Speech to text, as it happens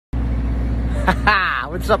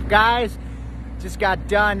What's up, guys? Just got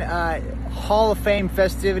done Hall of Fame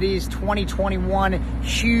festivities 2021.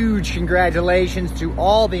 Huge congratulations to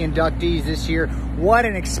all the inductees this year. What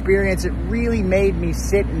an experience. It really made me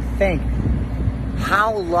sit and think,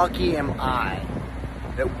 how lucky am I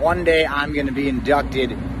that one day I'm going to be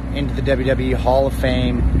inducted into the WWE Hall of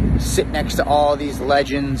Fame, sit next to all these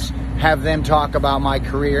legends, have them talk about my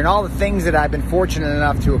career and all the things that I've been fortunate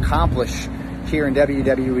enough to accomplish here in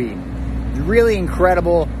WWE. Really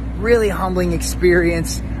incredible, really humbling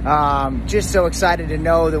experience. Just so excited to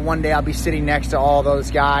know that one day I'll be sitting next to all those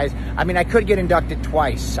guys. I mean, I could get inducted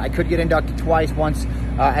twice. Once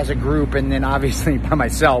as a group, and then obviously by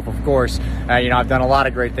myself, of course. I've done a lot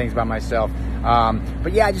of great things by myself.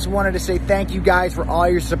 But yeah, I just wanted to say thank you guys for all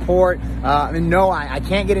your support. No, I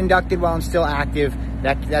can't get inducted while I'm still active.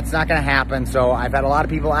 That's not going to happen. So I've had a lot of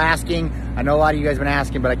people asking. I know a lot of you guys have been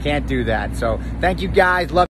asking, but I can't do that. So thank you guys. Love